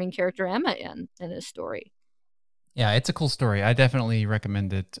find our main character Emma in this story. Yeah, it's a cool story. I definitely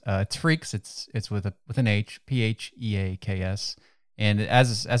recommend it. It's Phreaks. It's with an H, Pheaks, and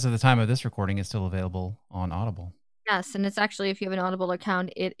as of the time of this recording, it's still available on Audible. Yes, and it's actually, if you have an Audible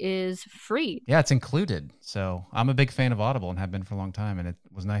account, it is free. Yeah, it's included. So I'm a big fan of Audible and have been for a long time, and it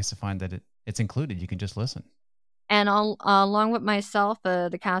was nice to find that it's included. You can just listen. And along with myself,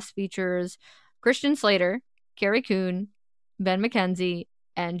 the cast features Christian Slater, Carrie Coon, Ben McKenzie,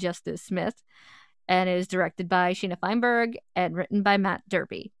 and Justice Smith, and is directed by Sheena Feinberg and written by Matt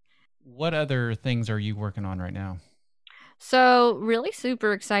Derby. What other things are you working on right now? So, really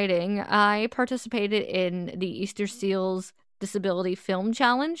super exciting. I participated in the Easter Seals Disability Film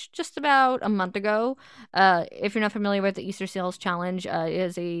Challenge just about a month ago. If you're not familiar with the Easter Seals Challenge, it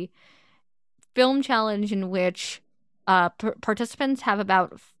is a film challenge in which participants have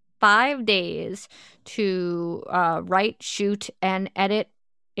about 5 days to write, shoot, and edit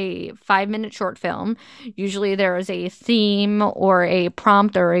a 5-minute short film. Usually there is a theme or a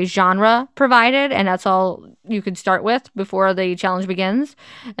prompt or a genre provided, and that's all you could start with before the challenge begins.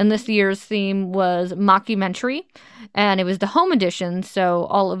 And this year's theme was mockumentary, and it was the home edition, so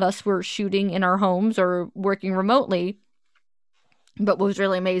all of us were shooting in our homes or working remotely. But what was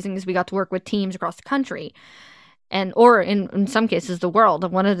really amazing is we got to work with teams across the country, or in some cases the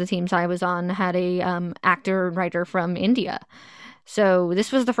world. One of the teams I was on had a actor and writer from India. So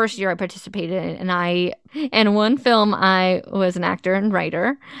this was the first year I participated, and in one film I was an actor and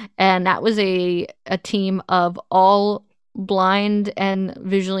writer, and that was a team of all blind and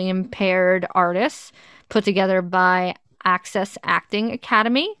visually impaired artists put together by Access Acting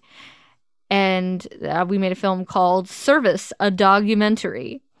Academy. And we made a film called Service, a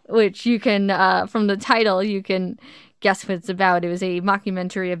Dogumentary, which you can, from the title, you can guess what it's about. It was a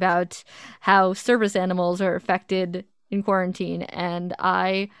mockumentary about how service animals are affected in quarantine, and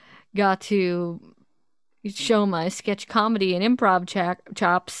I got to show my sketch comedy and improv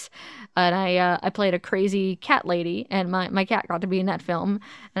chops, and I played a crazy cat lady, and my cat got to be in that film.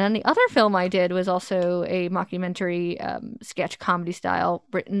 And then the other film I did was also a mockumentary sketch comedy style,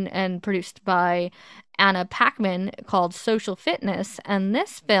 written and produced by Anna Packman, called Social Fitness, and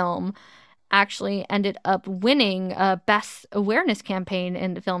this film actually ended up winning a Best Awareness Campaign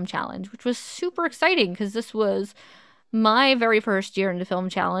in the Film Challenge, which was super exciting because this was my very first year in the Film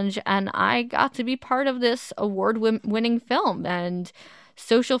Challenge, and I got to be part of this award-winning film. And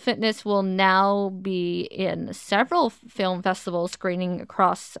Social Fitness will now be in several film festivals screening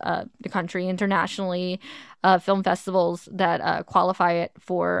across the country, internationally, film festivals that qualify it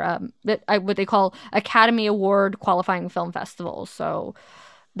for what they call Academy Award qualifying film festivals. So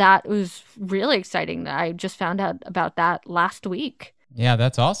that was really exciting. I just found out about that last week. Yeah,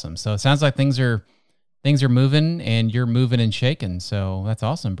 that's awesome. So it sounds like things are moving and you're moving and shaking. So that's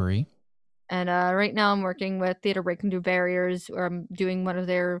awesome, Bree. And right now I'm working with Theater Breaking Through Barriers, where I'm doing one of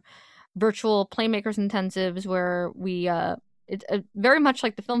their virtual Playmakers intensives where we it's very much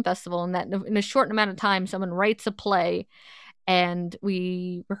like the film festival in that in a short amount of time someone writes a play and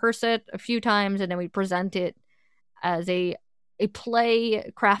we rehearse it a few times and then we present it as a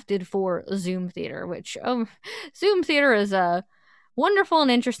play crafted for Zoom theater, which Zoom theater is a wonderful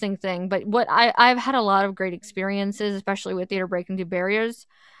and interesting thing. But what I've had a lot of great experiences, especially with Theater Breaking Through Barriers,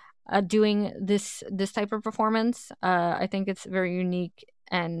 doing this type of performance. I think it's very unique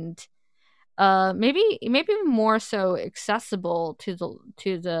and maybe even more so accessible to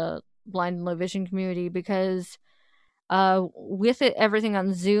the blind and low vision community, because with it everything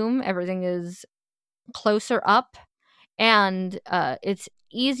on Zoom, everything is closer up, and it's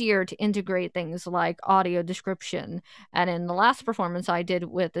easier to integrate things like audio description. And in the last performance I did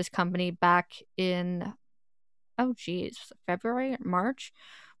with this company back in February or March,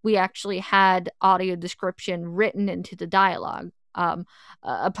 we actually had audio description written into the dialogue,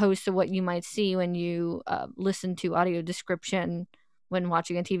 opposed to what you might see when you listen to audio description when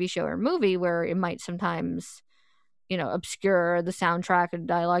watching a TV show or movie, where it might sometimes, obscure the soundtrack and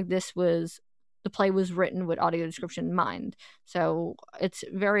dialogue. The play was written with audio description in mind. So it's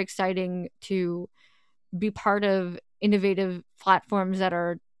very exciting to be part of innovative platforms that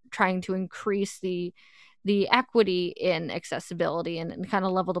are trying to increase the equity in accessibility and kind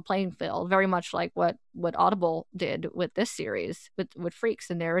of level the playing field, very much like what Audible did with this series, with Freaks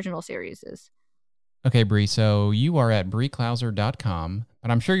in their original series is. Okay, Bree, so you are at breeclouser.com,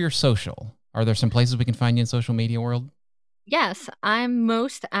 but I'm sure you're social. Are there some places we can find you in social media world? Yes, I'm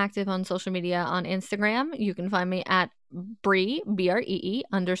most active on social media on Instagram. You can find me at Bree, BREE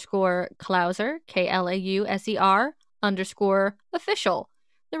 _Klauser, KLAUSER _official,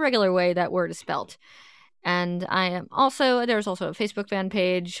 the regular way that word is spelled. And there's also a Facebook fan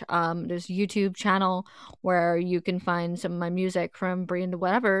page. There's a YouTube channel where you can find some of my music from Bree and the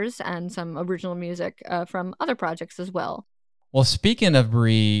Whatevers and some original music from other projects as well. Well, speaking of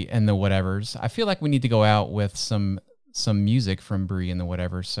Bree and the Whatevers, I feel like we need to go out with some music from Bree and the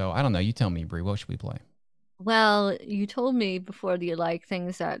Whatevers. So I don't know. You tell me, Bree, what should we play? Well, you told me before that you like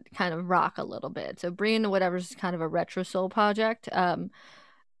things that kind of rock a little bit. So Bree and the Whatevers is kind of a retro soul project.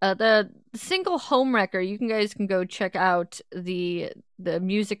 The single Homewrecker, you guys can go check out the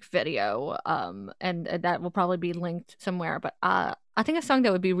music video, and that will probably be linked somewhere. But I think a song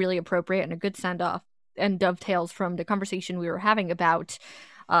that would be really appropriate and a good send off and dovetails from the conversation we were having about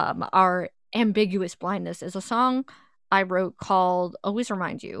our ambiguous blindness is a song I wrote called Always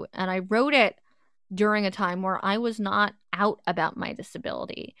Remind You. And I wrote it during a time where I was not out about my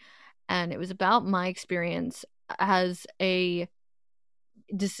disability. And it was about my experience as a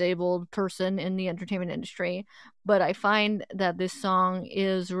disabled person in the entertainment industry. But I find that this song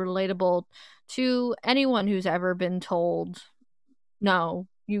is relatable to anyone who's ever been told, no,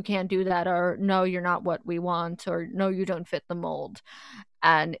 you can't do that, or no, you're not what we want, or no, you don't fit the mold.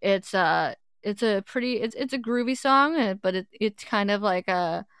 And it's a groovy song, but it's kind of like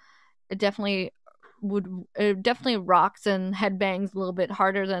it definitely rocks and headbangs a little bit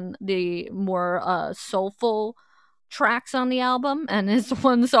harder than the more soulful tracks on the album, and it's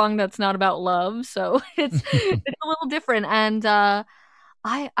one song that's not about love, so it's it's a little different. And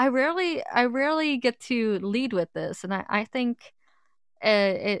I rarely get to lead with this, and I think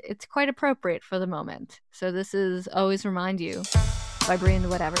it's quite appropriate for the moment. So this is Always Remind You by Bree and the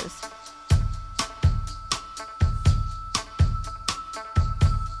Whatevers.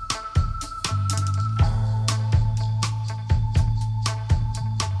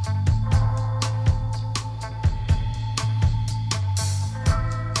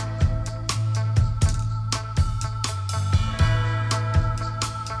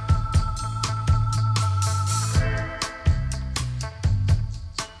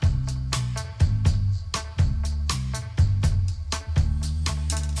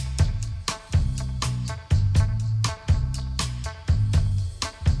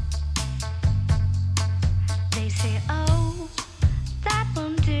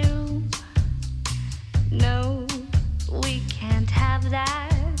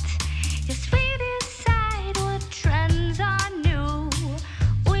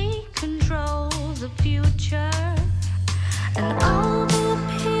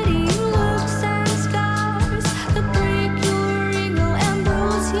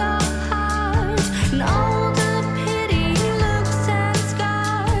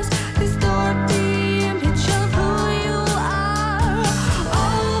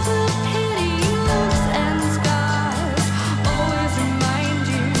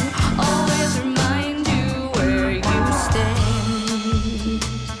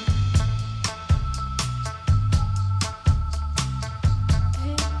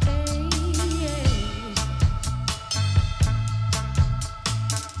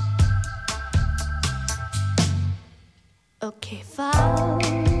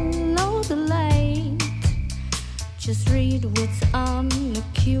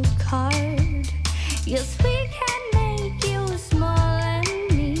 Yes, we can make you small and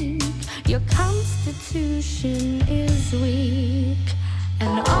meek. Your constitution is weak.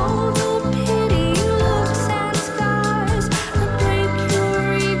 And all the pity looks and scars that break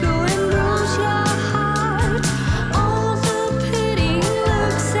your ego and bruise your heart. All the pity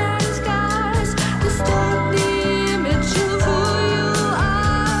looks and scars distort the image of who you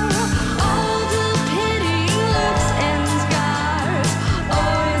are. All the pity looks and scars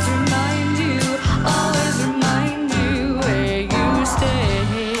always remind you where you stand.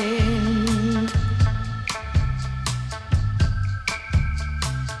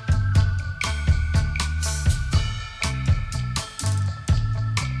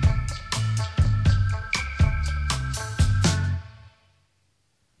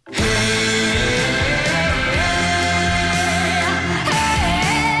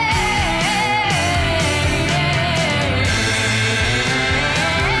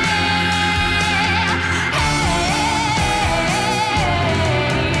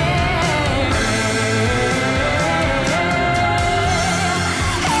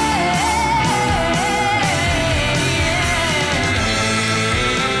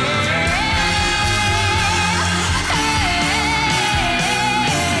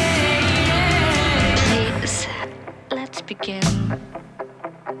 Please, let's begin.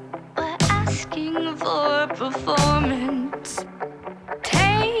 We're asking for performance.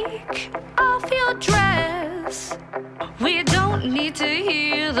 Take off your dress. We don't need to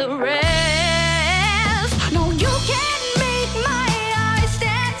hear the rest. No, you can't make my eyes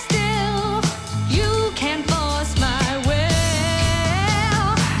stand still. You can't force my will.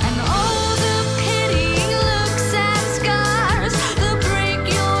 And all the pity looks and scars that break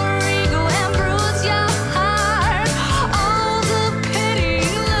your ego and bruise your heart. All the pity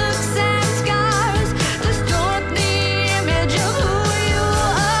looks and scars distort the image of who you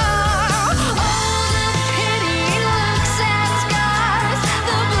are. All the pity looks and scars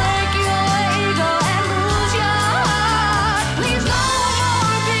that break your ego and bruise your heart. Please, no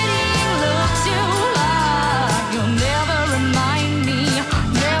more pitying looks you like. You'll never remind me,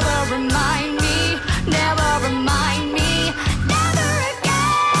 never remind me, never remind me, never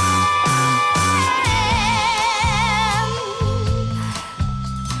again.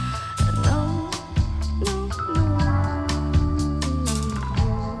 No, no, no.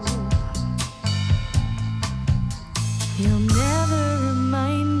 You'll never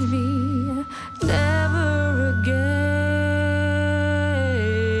remind me, never again.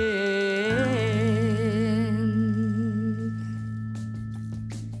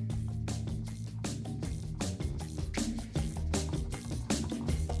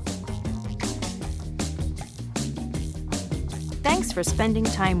 Thanks for spending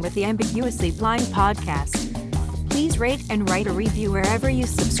time with the Ambiguously Blind podcast. Please rate and write a review wherever you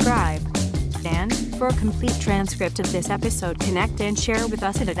subscribe. And for a complete transcript of this episode, connect and share with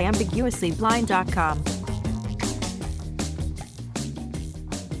us at ambiguouslyblind.com.